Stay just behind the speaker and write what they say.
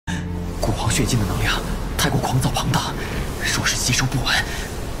古皇血晶的能量太过狂躁庞大，若是吸收不完，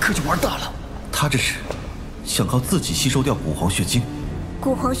可就玩大了。他这是想靠自己吸收掉古皇血晶。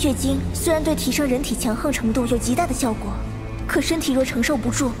古皇血晶虽然对提升人体强横程度有极大的效果，可身体若承受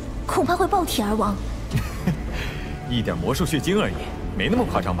不住，恐怕会爆体而亡。一点魔兽血晶而已，没那么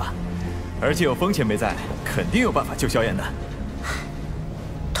夸张吧？而且有风前辈在，肯定有办法救萧炎的。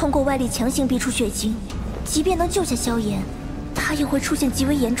通过外力强行逼出血晶，即便能救下萧炎，他也会出现极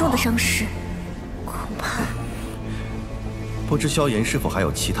为严重的伤势，恐怕……不知萧炎是否还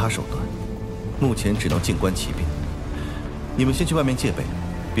有其他手段？目前只能静观其变。你们先去外面戒备，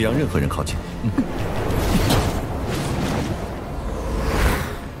别让任何人靠近。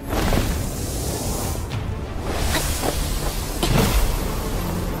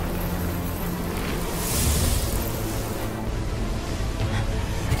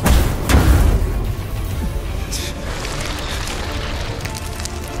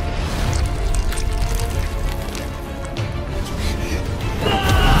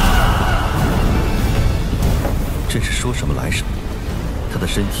真是说什么来什么，他的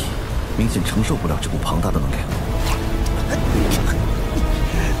身体明显承受不了这股庞大的能量。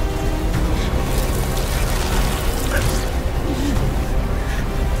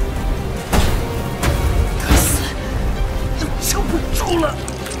该死，又撑不住了！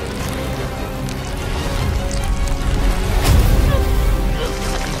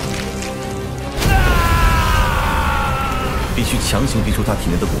必须强行逼出他体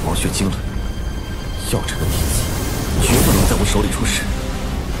内的古皇血晶了。药尘的体子绝不能在我手里出事。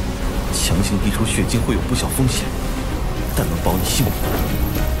强行逼出血晶会有不小风险，但能保你性命。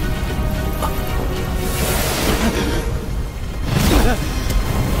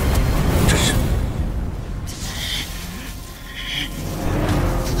这是……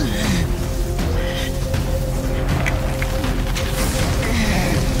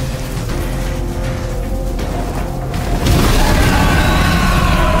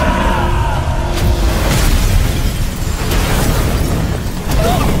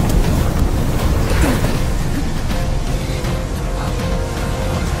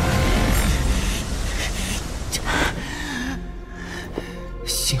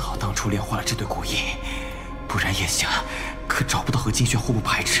炼化了这对古印，不然眼下可找不到和金血互不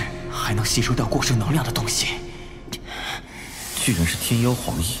排斥，还能吸收掉过剩能量的东西。居然是天妖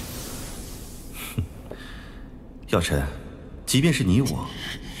凰翼！哼，药尘，即便是你我，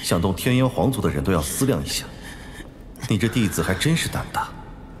想动天妖皇族的人都要思量一下。你这弟子还真是胆大。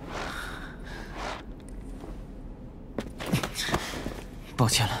抱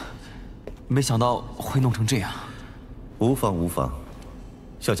歉了，没想到会弄成这样。无妨无妨，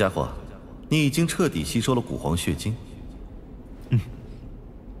小家伙。你已经彻底吸收了古皇血晶。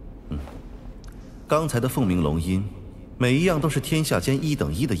刚才的凤鸣龙音，每一样都是天下间1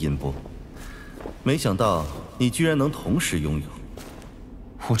等1的音波。没想到你居然能同时拥有。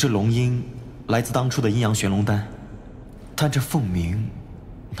我这龙音来自当初的阴阳玄龙丹，但这凤鸣，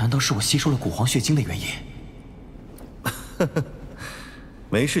难道是我吸收了古皇血晶的原因？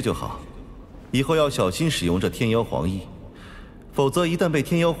没事就好，以后要小心使用这天妖凰翼。否则，一旦被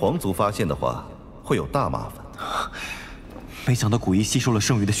天妖皇族发现的话，会有大麻烦。没想到古一吸收了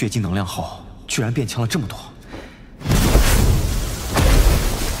剩余的血晶能量后，居然变强了这么多。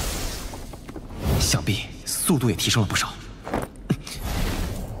想必速度也提升了不少。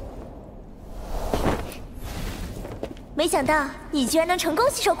没想到你居然能成功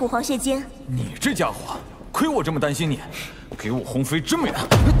吸收古皇血晶。你这家伙，亏我这么担心你，给我轰飞这么远。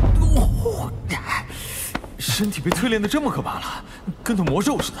身体被淬炼的这么可怕了，跟头魔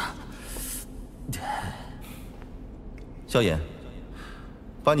兽似的。萧炎，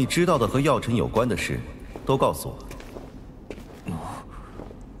把你知道的和药尘有关的事都告诉我。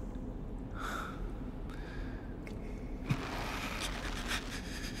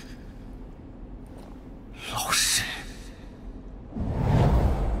老师，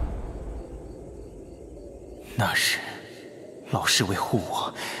那日老师为护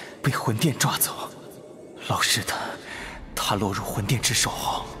我，被魂殿抓走。老师他落入魂殿之手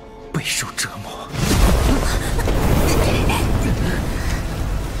后，备受折磨。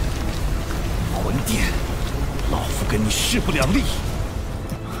魂殿，老夫跟你势不两立。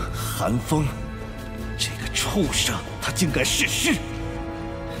寒风，这个畜生，他竟敢弑师！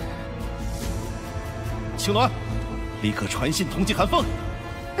青鸾，立刻传信通缉寒风。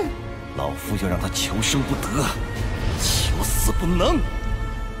老夫要让他求生不得，求死不能。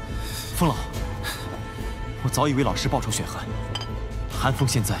风老。我早已为老师报仇雪恨，寒风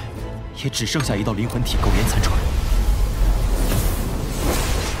现在也只剩下一道灵魂体苟延残喘。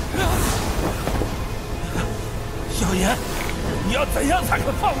萧炎，你要怎样才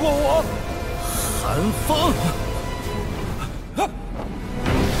肯放过我？寒风。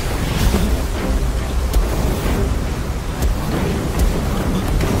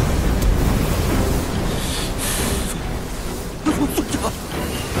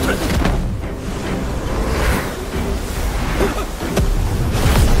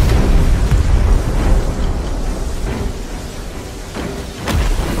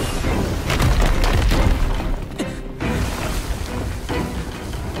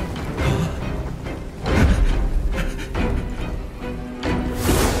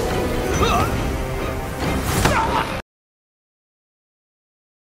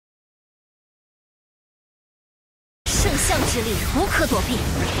 之力无可躲避，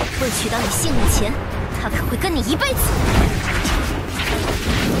为取到你性命前，他可会跟你一辈子。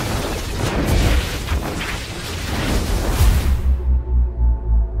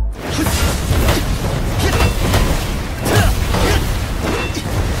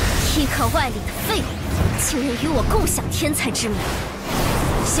依靠外力的废物，竟然与我共享天才之名。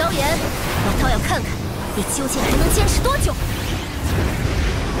萧炎，我倒要看看你究竟还能坚持多久。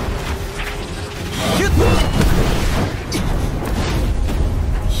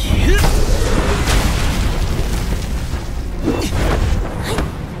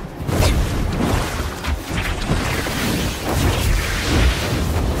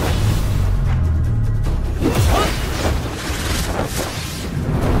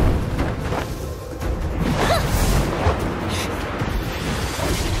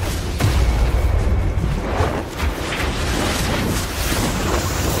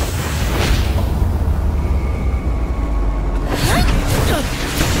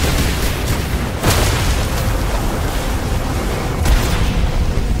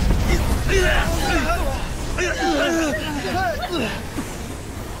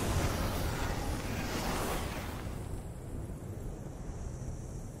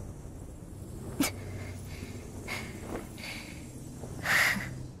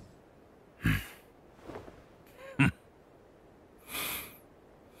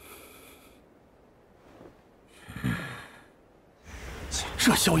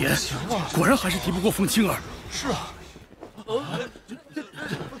 这萧炎果然还是敌不过风清儿。是啊。风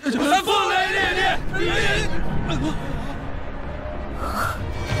雷烈烈！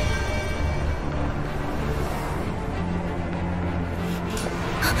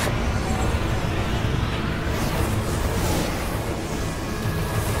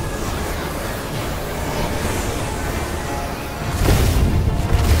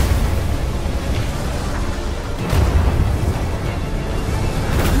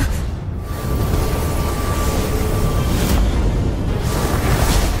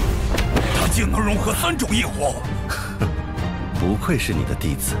能融合3种异火，不愧是你的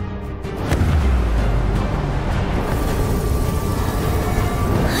弟子。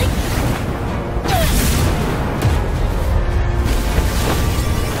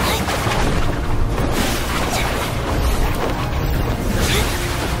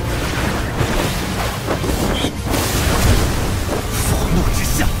火怒之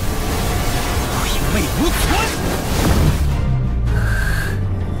下，鬼魅无存。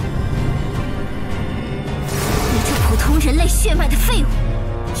 普通人类血脉的废物，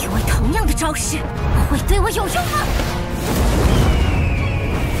以为同样的招式会对我有用吗？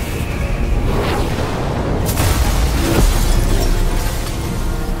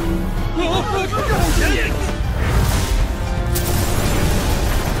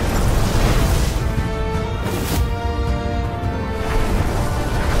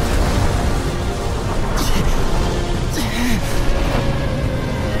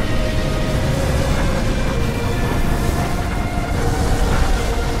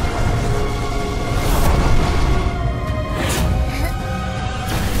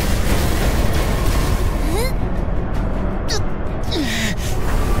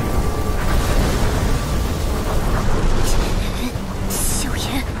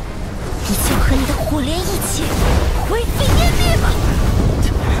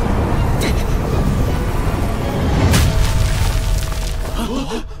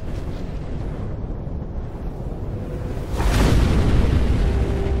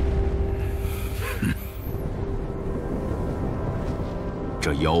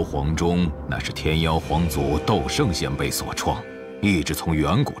这妖皇钟乃是天妖皇族斗圣先辈所创，一直从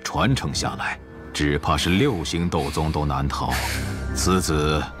远古传承下来，只怕是6星斗宗都难逃。此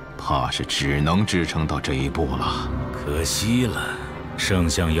子怕是只能支撑到这一步了。可惜了，圣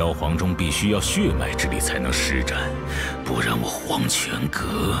象妖皇钟必须要血脉之力才能施展，不然我黄泉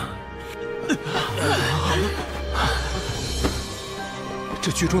阁。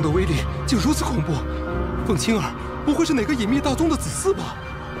这剧中的威力竟如此恐怖，凤青儿，不会是哪个隐秘大宗的子嗣吧？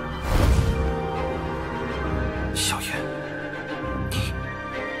萧炎，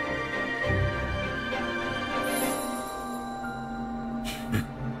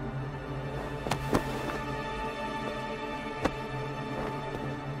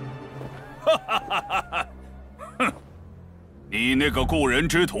你那个故人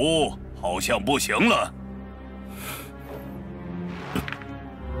之徒好像不行了。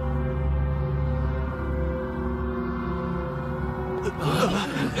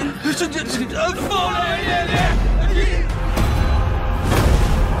风雷烈烈！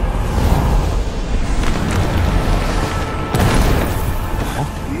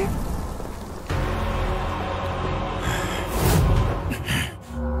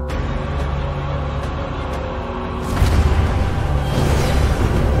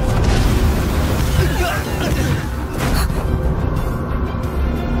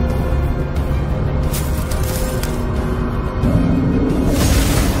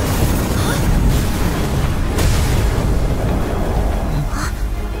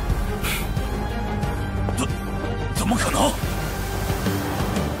怎么可能？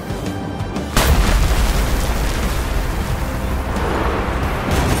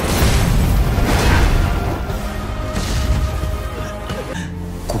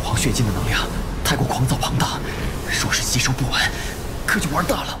古皇血晶的能量太过狂躁庞大，若是吸收不完，可就玩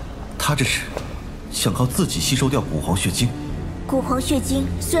大了。他这是想靠自己吸收掉古皇血晶。古皇血晶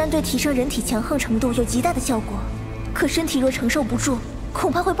虽然对提升人体强横程度有极大的效果，可身体若承受不住，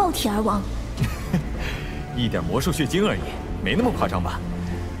恐怕会爆体而亡。一点魔术血晶而已，没那么夸张吧？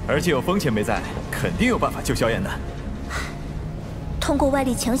而且有风前辈在，肯定有办法救萧炎的。通过外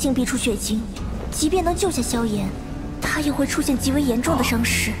力强行逼出血晶，即便能救下萧炎，他也会出现极为严重的伤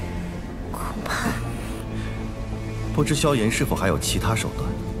势，恐怕……不知萧炎是否还有其他手段？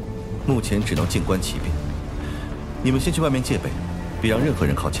目前只能静观其变。你们先去外面戒备，别让任何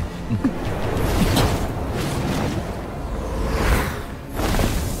人靠近。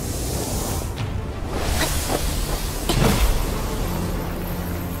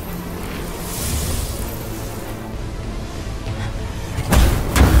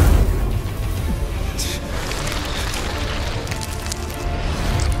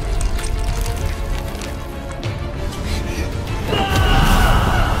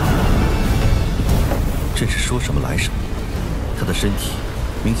真是说什么来什么，他的身体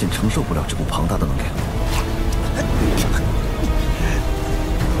明显承受不了这股庞大的能量。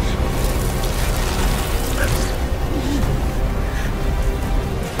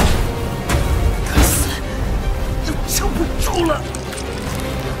该死，又撑不住了！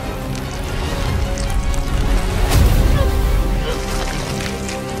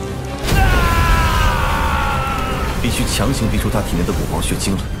必须强行逼出他体内的古皇血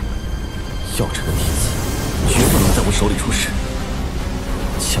晶了。药尘的弟子绝不能在我手里出事。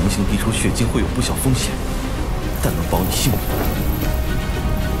强行逼出血晶会有不小风险，但能保你性命。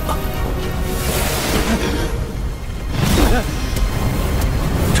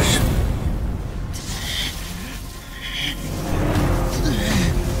这是……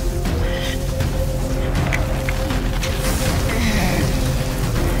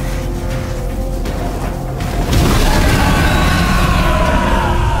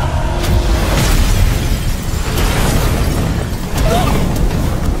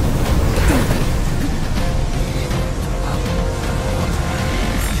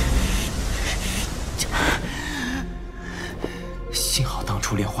幸好当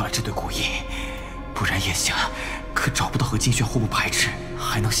初炼化了这对古印，不然眼下可找不到和精血互不排斥，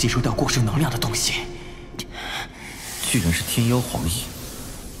还能吸收掉过剩能量的东西。居然是天妖凰翼！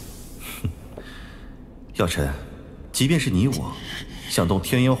哼，药尘，即便是你我，想动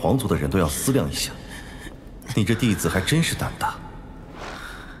天妖皇族的人都要思量一下。你这弟子还真是胆大。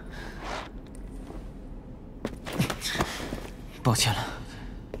抱歉了，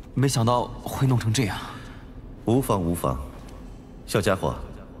没想到会弄成这样。无妨无妨，小家伙，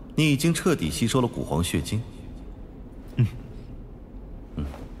你已经彻底吸收了古皇血晶。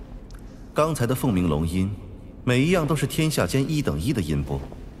刚才的凤鸣龙音，每一样都是天下间1等1的音波，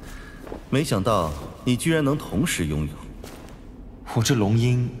没想到你居然能同时拥有。我这龙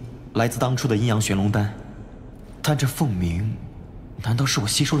音来自当初的阴阳玄龙丹，但这凤鸣，难道是我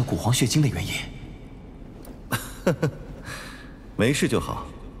吸收了古皇血晶的原因？没事就好，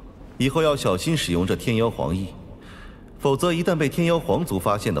以后要小心使用这天妖凰翼，否则一旦被天妖皇族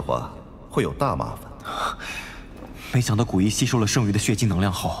发现的话，会有大麻烦。没想到古一吸收了剩余的血晶能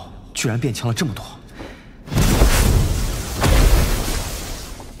量后，居然变强了这么多，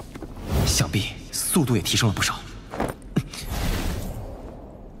想必速度也提升了不少。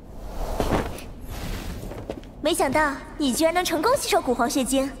没没想到你居然能成功吸收古黄血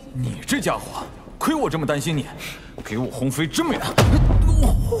精。你这家伙，亏我这么担心你，给我轰飞这么远。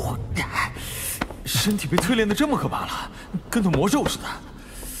身体被淬炼的这么可怕了，跟头魔兽似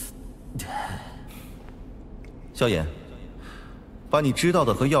的。萧炎，把你知道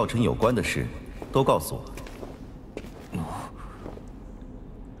的和药尘有关的事都告诉我。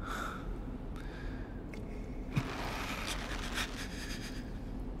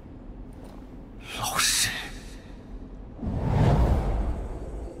老师，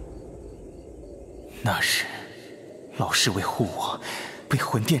那日，老师为护我，被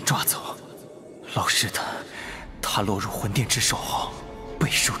魂殿抓走。老师他落入魂殿之手后，备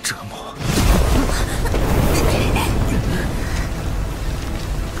受折磨。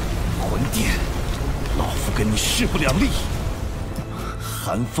魂殿，老夫跟你势不两立。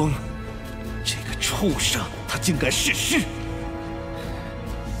寒风，这个畜生，他竟敢弑师！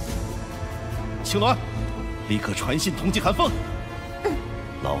青鸾，立刻传信通缉寒风。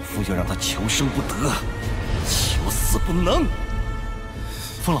老夫要让他求生不得，求死不能。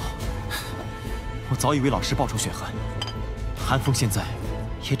风老，我早已为老师报仇雪恨，寒风现在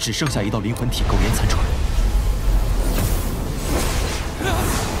也只剩下一道灵魂体苟延残喘。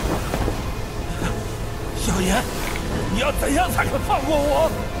萧炎，你要怎样才肯放过我？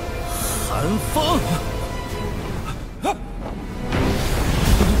寒风。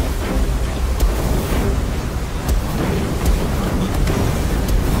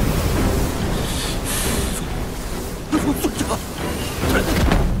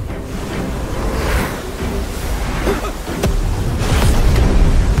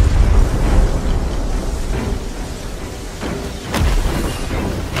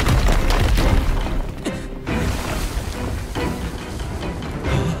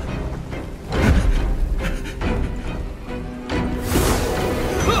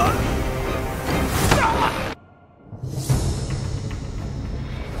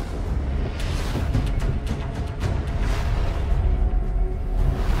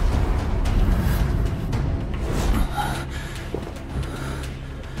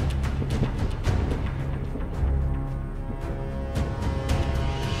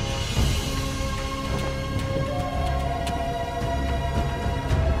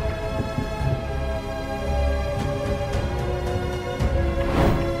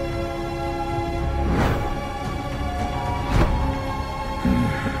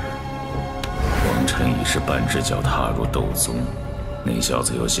是半只脚踏入斗宗，那小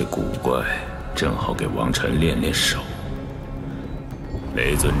子有些古怪，正好给王晨练练手。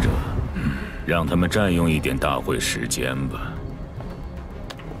雷尊者，让他们占用一点大会时间吧。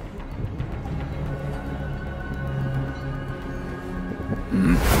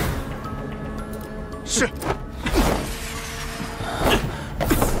是。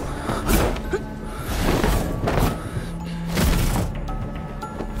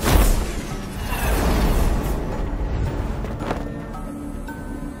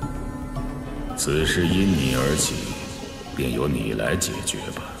此事因你而起，便由你来解决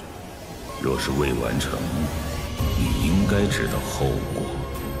吧。若是未完成，你应该知道后果。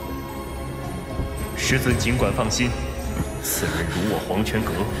师尊尽管放心，此人辱我黄泉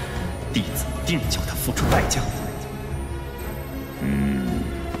阁，弟子定叫他付出代价。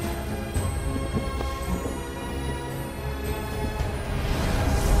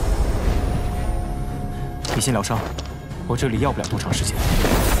你先疗伤，我这里要不了多长时间。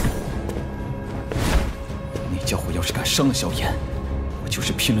那家伙要是敢伤了萧炎，我就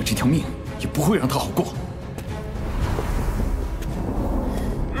是拼了这条命，也不会让他好过。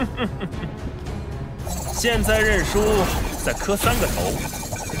现在认输，再磕3个头，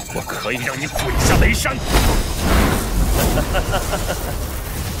我可以让你滚下雷山。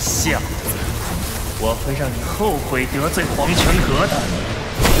小子，我会让你后悔得罪黄泉阁的。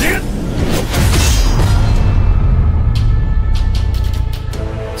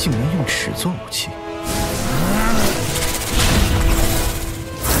竟然用尺做武器！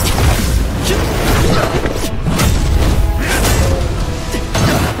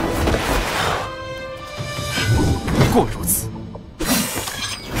不过如此，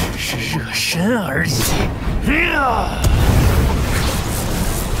只是热身而已。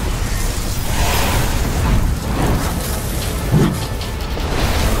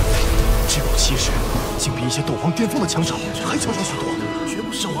这股气势竟比一些斗皇巅峰的强者还强上许多，绝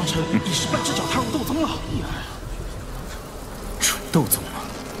不是王晨一时半只脚踏入斗宗了。纯斗宗吗？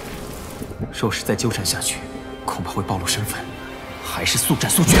若是再纠缠下去，恐怕会暴露身份，还是速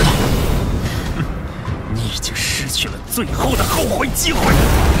战速决吧。你已经失去了最后的后悔机会。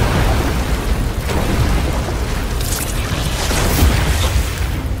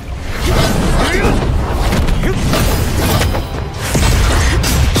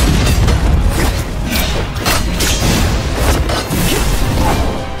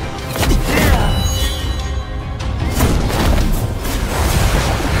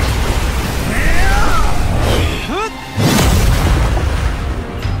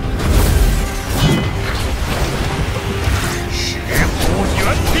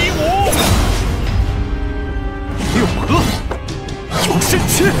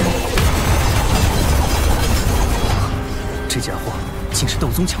是斗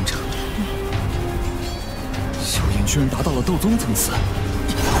宗强者。萧炎居然达到了斗宗层次。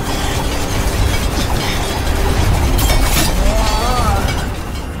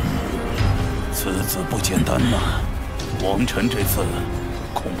此次不简单呐，王晨这次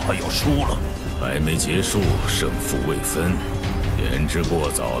恐怕要输了。还没结束，胜负未分，言之过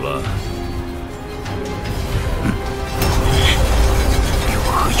早了。六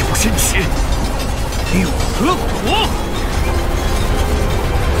合有身诀，六合果。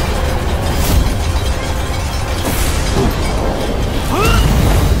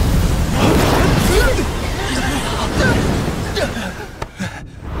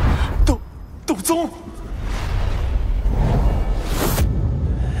斗宗。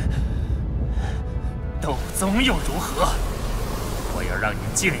斗宗又如何？我要让你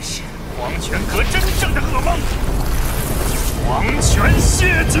见识黄泉阁真正的噩梦——黄泉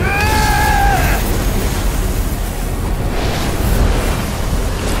血诀！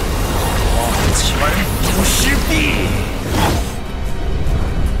黄泉不失壁。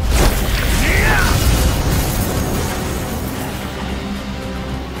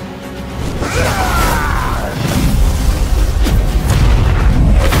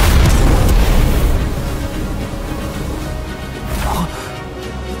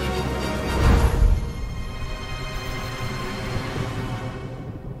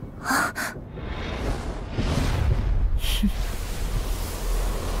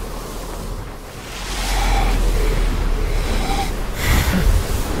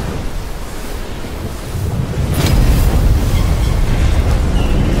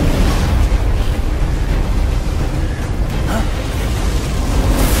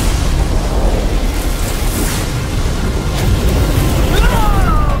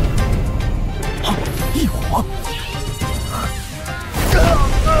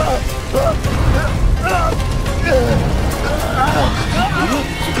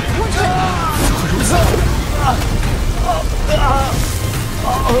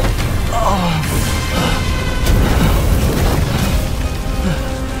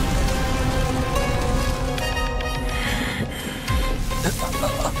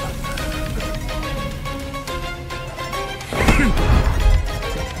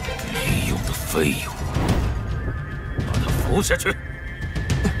废物，把他扶下去。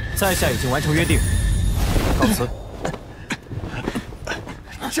在下已经完成约定，告辞。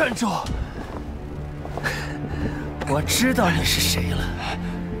站住！我知道你是谁了，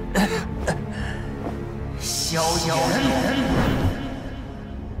萧炎。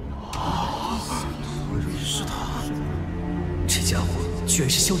是他，这家伙居然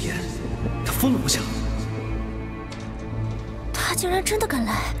是萧炎，他疯了不成？他竟然真的敢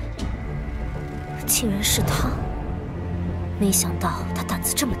来！竟然是他！没想到他胆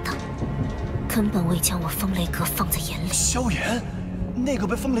子这么大，根本未将我风雷阁放在眼里。萧炎，那个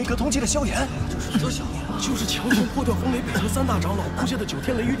被风雷阁通缉的萧炎，就是强行破掉风雷北阁三大长老布下的9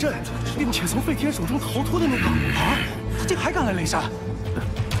天雷狱阵，并且从废天手中逃脱的那个啊！他竟还敢来雷山！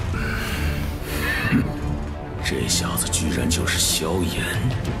这小子居然就是萧炎，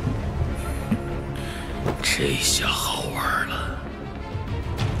这下好玩了。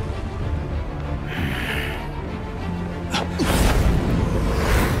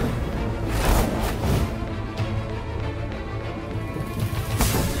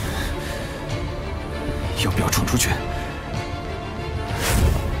要不要闯出去？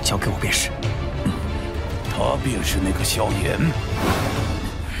交给我便是。他便是那个萧炎。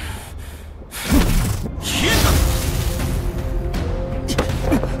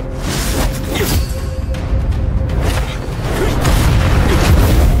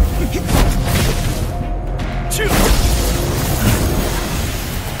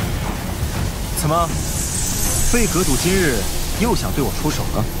怎么，废阁主今日又想对我出手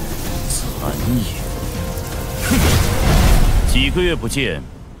了？残也。几个月不见，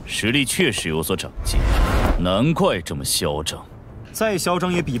实力确实有所长进，难怪这么嚣张。再嚣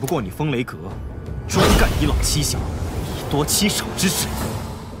张也比不过你风雷阁，专干以老欺小，以多欺少之事。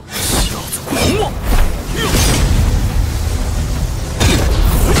小子狂妄！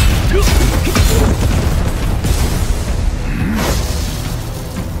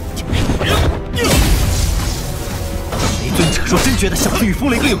雷尊者若真觉得小子与风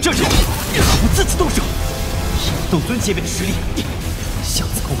雷阁有这仇，何不自己动手？以斗尊级别的实力，小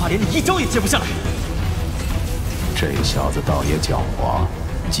子恐怕连你一招也接不下来。这小子倒也狡猾，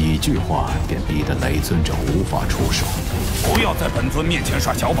几句话便逼得雷尊者无法出手。不要在本尊面前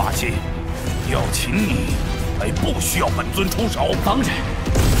耍小把戏，要请你，还不需要本尊出手。当然，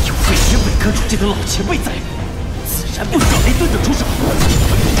有废石北阁主这个老前辈在，自然不需要雷尊者出手。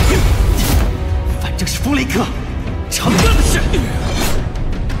反正是风雷阁常干的事。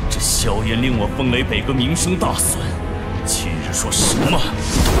然令我风雷北阁名声大损。今日说什么，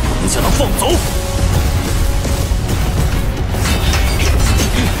能将他放走？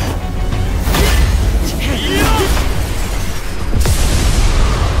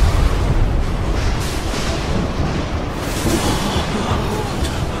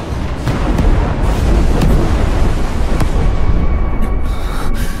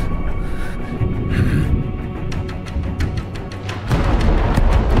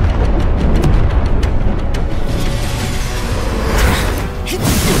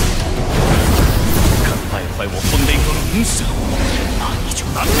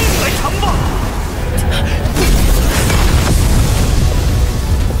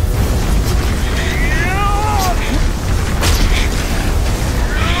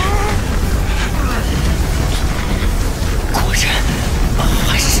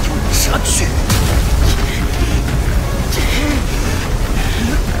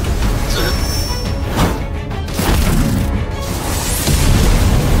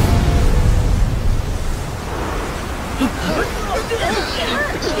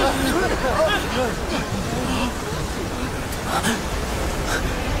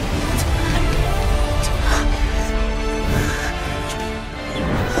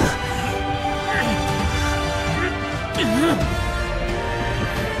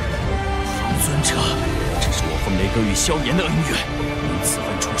萧炎的恩怨，因此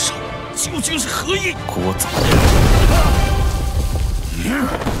番出手，究竟是何意？聒噪！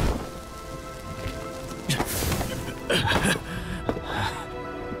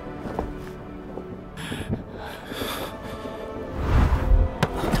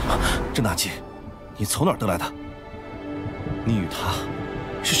郑大吉，你从哪儿得来的？你与他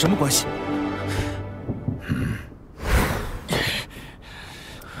是什么关系？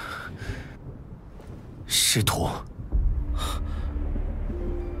师徒。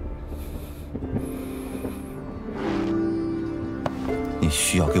你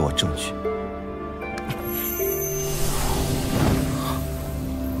需要给我证据。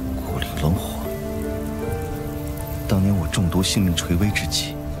古灵冷火，当年我中毒性命垂危之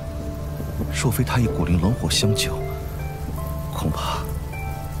际，若非他以古灵冷火相救，恐怕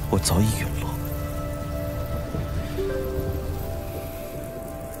我早已陨落。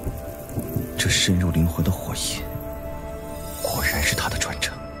这深入灵魂的火焰，果然是他的传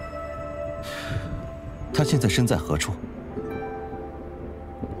承。他现在身在何处？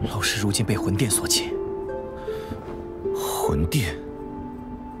老师如今被魂殿所擒。魂殿，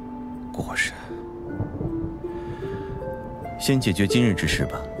果然。先解决今日之事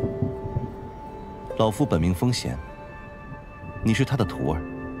吧。老夫本名风贤，你是他的徒儿，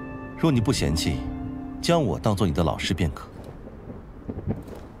若你不嫌弃，将我当做你的老师便可。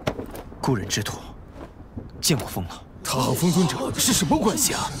故人之徒，见过风老。他和风尊者是什么关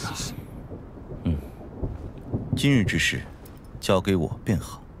系啊？今日之事，交给我便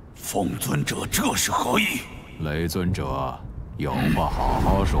好。风尊者这是何意？雷尊者，有话好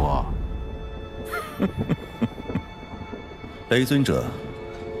好说。雷尊者，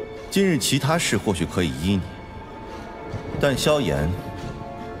今日其他事或许可以依你，但萧炎，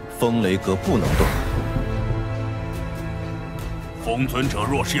风雷阁不能动。风尊者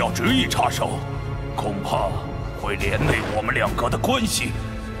若是要执意插手，恐怕会连累我们两个的关系。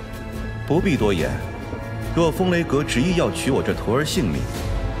不必多言，若风雷阁执意要取我这徒儿性命，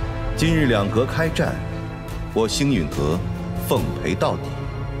今日两阁开战，我星陨阁奉陪到底。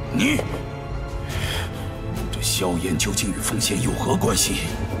你，这萧炎究竟与风贤有何关系？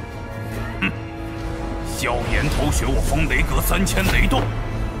萧炎偷学我风雷阁3000雷动，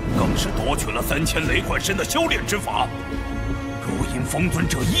更是夺取了3000雷幻身的修炼之法。若因风尊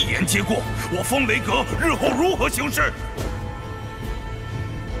者一言接过，我风雷阁日后如何行事？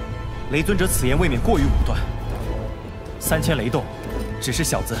雷尊者此言未免过于武断。3000雷动，只是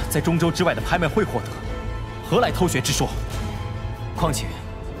小子在中州之外的拍卖会获得，何来偷学之说？况且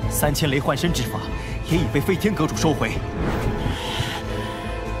，3000雷幻身之法也已被飞天阁主收回。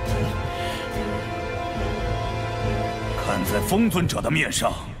看在风尊者的面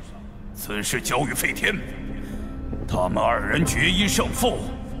上，此事交与飞天，他们二人决一胜负，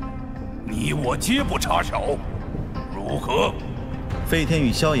你我皆不插手，如何？飞天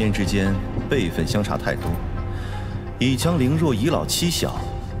与萧炎之间辈分相差太多，以强凌弱，以老欺小，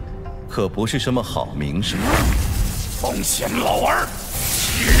可不是什么好名声。风贤老儿，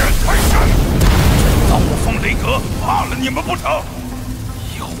欺人太甚！真当我风雷阁怕了你们不成？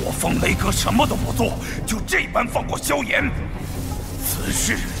要我风雷阁什么都不做，就这般放过萧炎，此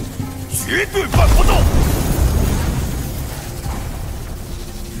事绝对办不到！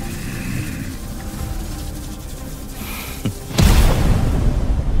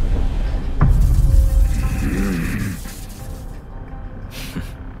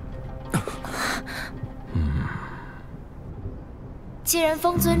既然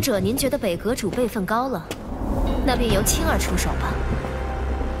风尊者您觉得北阁主辈分高了，那便由青儿出手吧。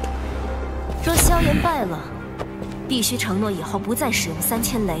若萧炎败了，必须承诺以后不再使用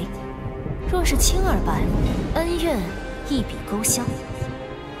3000雷；若是青儿败，恩怨一笔勾销。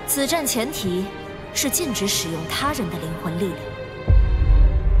此战前提是禁止使用他人的灵魂力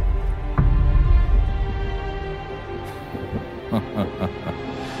量。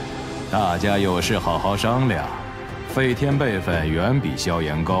大家有事好好商量。飞天辈分远比萧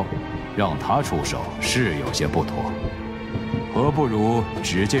炎高，让他出手是有些不妥。何不如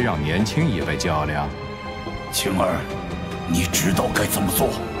直接让年轻一辈较量？青儿，你知道该怎么做。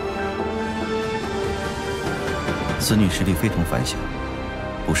此女实力非同凡响，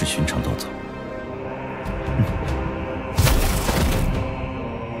不是寻常斗宗。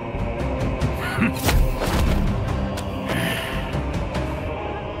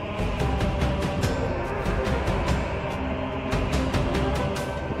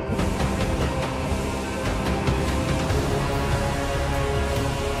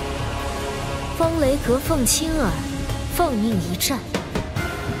风雷阁凤青儿，奉命一战，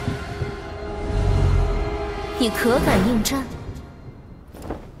你可敢应战？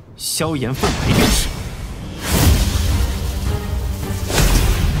萧炎奉陪便是。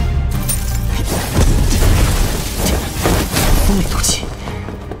风雷斗气，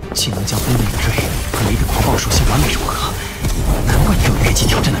既能将风雷的锐和雷的狂暴属性完美融合，难怪你有越级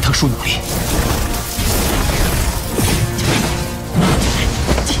挑战的特殊能力。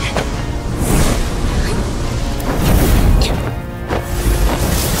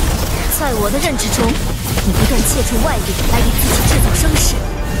在我的认知中，你不断借助外力来为自己制造声势，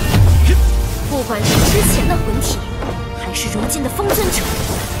不管是之前的魂体，还是如今的风尊者。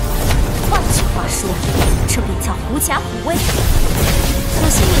换句话说，这便叫狐假虎威。可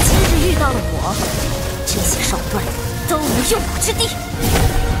惜你今日遇到了我，这些手段都无用武之地。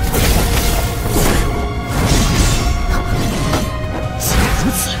既然如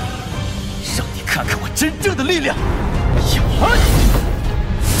此，让你看看我真正的力量！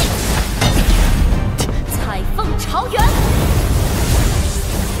彩凤朝元，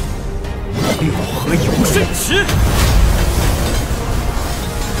六合游身池。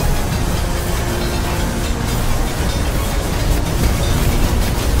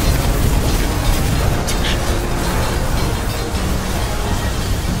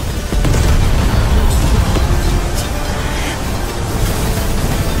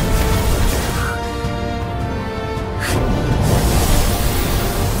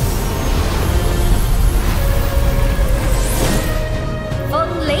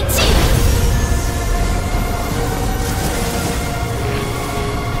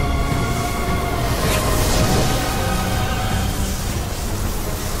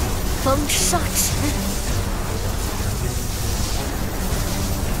风沙指，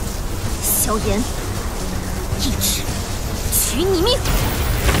萧炎，一指取你命！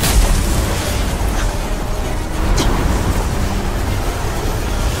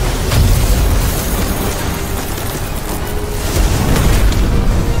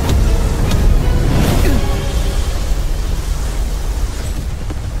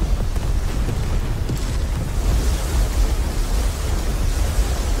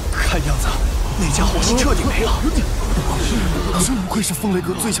看样子，那家伙是彻底没了。真不愧是风雷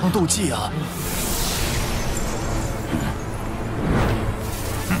阁最强斗技啊！